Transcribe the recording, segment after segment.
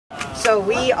So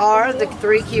we are the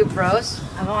 3Cubebros.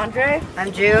 I'm Andre.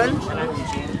 I'm June. And I'm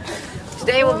Eugene.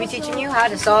 Today we'll be teaching you how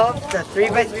to solve the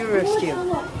 3x3 Rubik's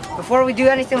Cube. Before we do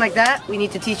anything like that, we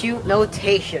need to teach you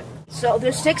notation. So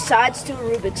there's 6 sides to a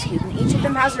Rubik's Cube, and each of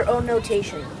them has their own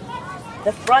notation.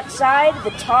 The front side,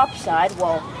 the top side,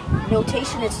 well,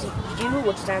 notation is U,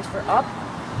 which stands for up.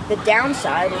 The down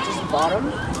side, which is the bottom.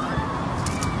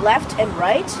 Left and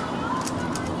right.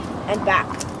 And back.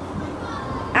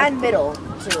 And middle,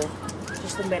 too.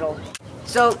 Just the middle.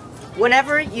 So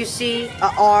whenever you see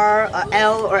a R, a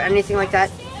L, or anything like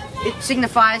that, it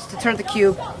signifies to turn the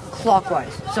cube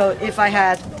clockwise. So if I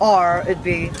had R, it'd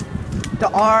be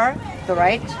the R, the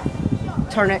right,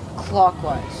 turn it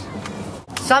clockwise.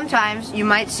 Sometimes you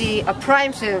might see a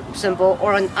prime symbol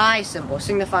or an I symbol,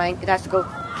 signifying it has to go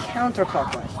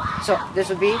counterclockwise. So this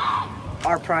would be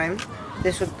R prime,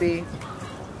 this would be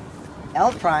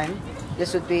L prime,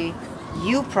 this would be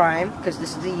U prime, because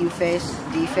this is the U face,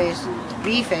 D face,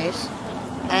 B face,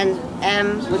 and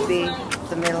M would be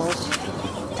the middles.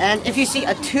 And if you see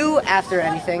a 2 after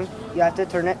anything, you have to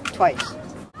turn it twice.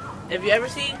 If you ever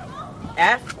see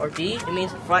F or D, it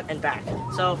means front and back.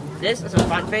 So this is a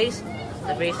front face,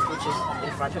 the face which is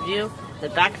in front of you, the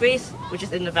back face which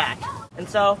is in the back. And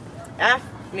so F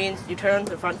means you turn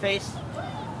the front face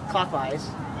clockwise,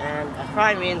 and F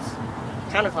prime means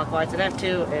counterclockwise, and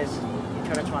F2 is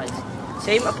you turn it twice.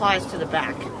 Same applies to the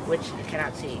back, which you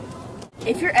cannot see.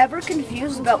 If you're ever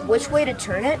confused about which way to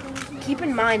turn it, keep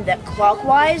in mind that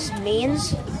clockwise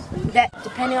means that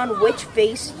depending on which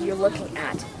face you're looking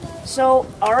at. So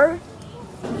R,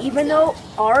 even though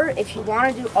R, if you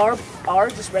want to do R,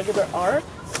 just regular R,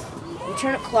 you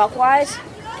turn it clockwise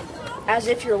as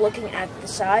if you're looking at the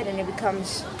side, and it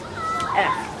becomes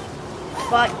F.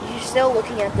 But you're still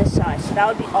looking at this side, so that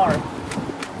would be R.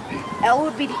 L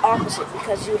would be the opposite,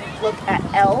 because you would look at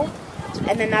L,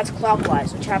 and then that's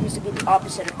clockwise, which happens to be the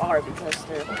opposite of R, because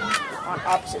they're on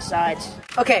opposite sides.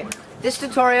 Okay, this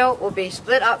tutorial will be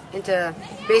split up into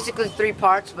basically 3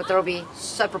 parts, but there will be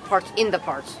separate parts in the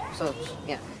parts. So,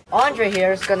 yeah. Andre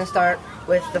here is going to start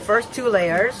with the first 2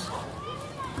 layers.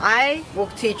 I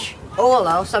will teach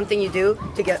OLL, something you do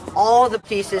to get all the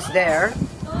pieces there.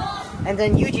 And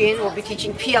then Eugene will be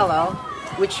teaching PLL,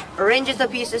 which arranges the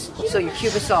pieces so your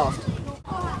cube is solved.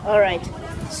 Alright,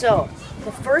 so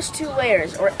the first 2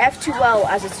 layers, or F2L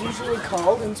as it's usually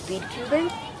called in speed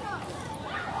cubing.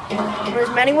 There's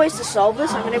many ways to solve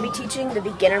this. I'm going to be teaching the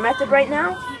beginner method right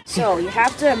now. So you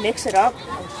have to mix it up,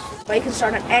 but you can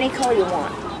start on any color you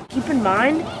want. Keep in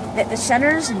mind that the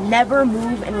centers never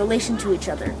move in relation to each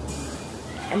other.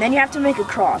 And then you have to make a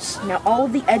cross. Now all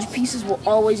of the edge pieces will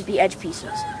always be edge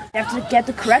pieces. You have to get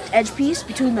the correct edge piece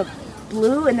between the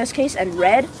blue, in this case, and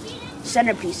red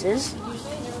center pieces,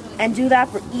 and do that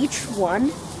for each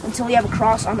one until you have a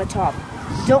cross on the top.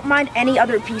 Don't mind any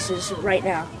other pieces right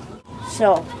now.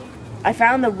 So, I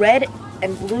found the red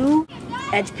and blue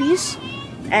edge piece,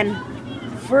 and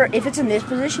if it's in this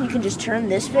position, you can just turn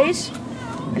this face,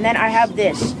 and then I have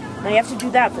this. Now you have to do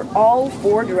that for all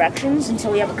 4 directions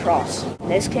until you have a cross. In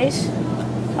this case,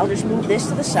 I'll just move this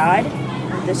to the side,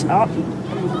 move this up,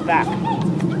 and move it back.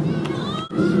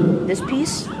 This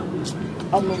piece,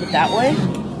 I'll move it that way,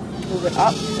 move it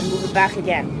up, and move it back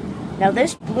again. Now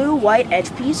this blue-white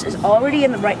edge piece is already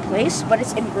in the right place, but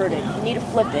it's inverted. You need to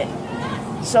flip it.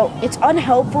 So it's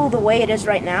unhelpful the way it is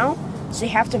right now, so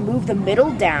you have to move the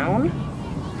middle down,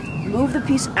 move the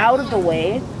piece out of the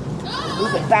way,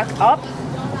 move it back up.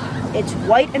 It's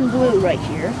white and blue right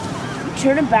here. You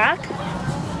turn it back,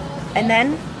 and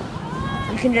then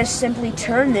you can just simply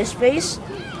turn this face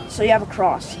so you have a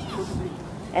cross.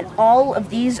 And all of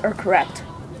these are correct.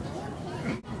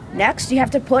 Next, you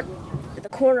have to put the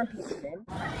corner pieces in,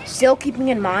 still keeping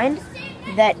in mind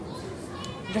that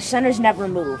the centers never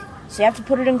move. So you have to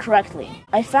put it in correctly.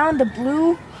 I found the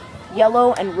blue,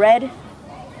 yellow, and red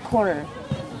corner.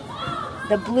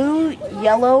 The blue,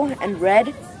 yellow, and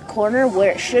red corner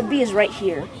where it should be is right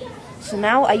here. So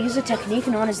now I use a technique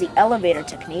known as the elevator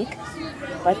technique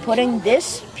by putting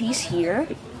this piece here,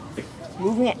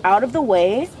 moving it out of the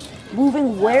way,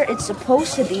 moving where it's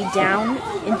supposed to be down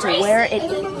into where it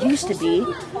used to be,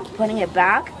 putting it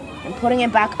back, and putting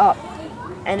it back up.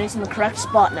 And it's in the correct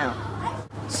spot now.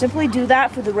 Simply do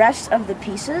that for the rest of the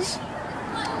pieces,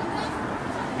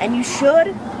 and you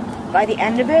should, by the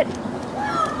end of it,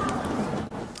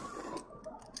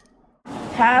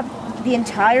 have the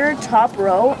entire top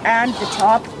row and the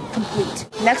top complete.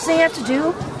 Next thing you have to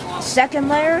do, second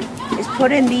layer, is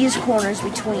put in these corners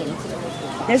between.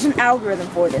 There's an algorithm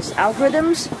for this.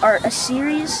 Algorithms are a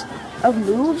series of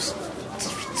moves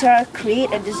to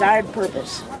create a desired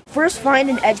purpose. First, find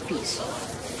an edge piece.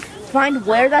 find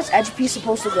where that edge piece is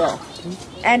supposed to go.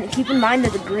 And keep in mind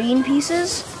that the green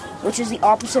pieces, which is the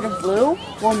opposite of blue,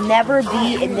 will never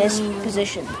be in this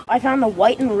position. I found the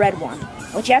white and red one.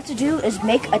 What you have to do is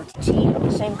make a T of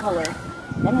the same color.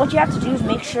 Then what you have to do is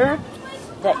make sure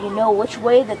that you know which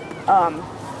way the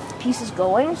piece is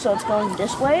going. So it's going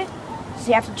this way. So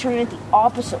you have to turn it the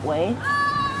opposite way.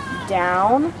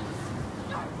 Down.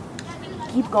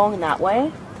 Keep going that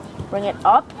way. Bring it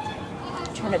up.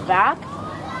 Turn it back.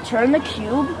 Turn the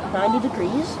cube 90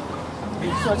 degrees.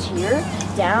 So it's here.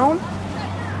 Down.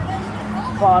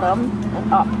 Bottom.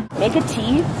 And up. Make a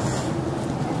T.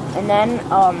 And then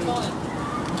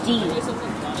D.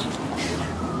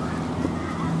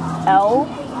 L.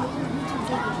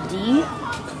 D.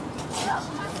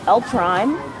 L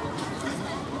prime.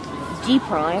 D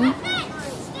prime.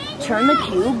 Turn the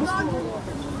cube.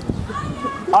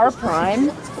 R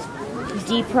prime.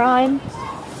 D prime.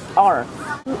 R.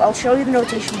 I'll show you the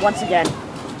notation once again.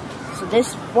 So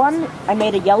this one, I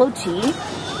made a yellow T,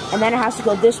 and then it has to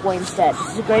go this way instead.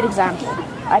 This is a great example.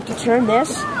 I have to turn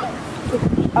this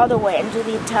the other way and do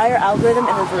the entire algorithm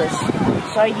in reverse.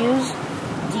 So I use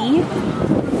D,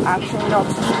 actually no,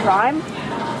 it's D prime,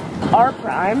 R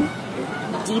prime,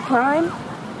 D prime,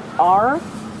 R,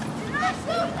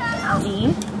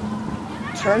 D,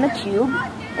 turn the cube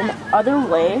in the other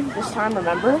way, this time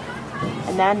remember,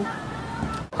 and then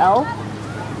L,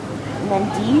 and then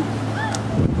D,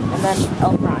 and then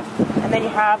L prime. And then you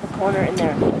have a corner in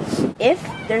there. If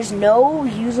there's no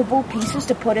usable pieces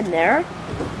to put in there,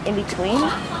 in between,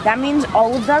 that means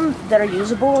all of them that are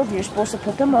usable, and you're supposed to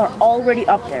put them, are already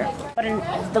up there, but in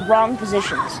the wrong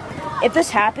positions. If this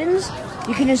happens,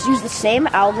 you can just use the same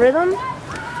algorithm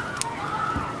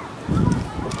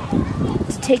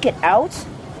to take it out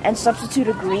and substitute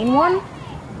a green one,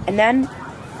 and then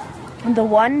the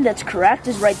one that's correct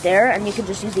is right there, and you can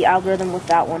just use the algorithm with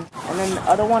that one. And then the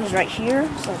other one is right here,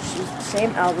 so just use the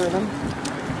same algorithm.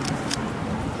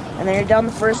 And then you're done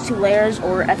the first two layers,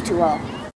 or F2L.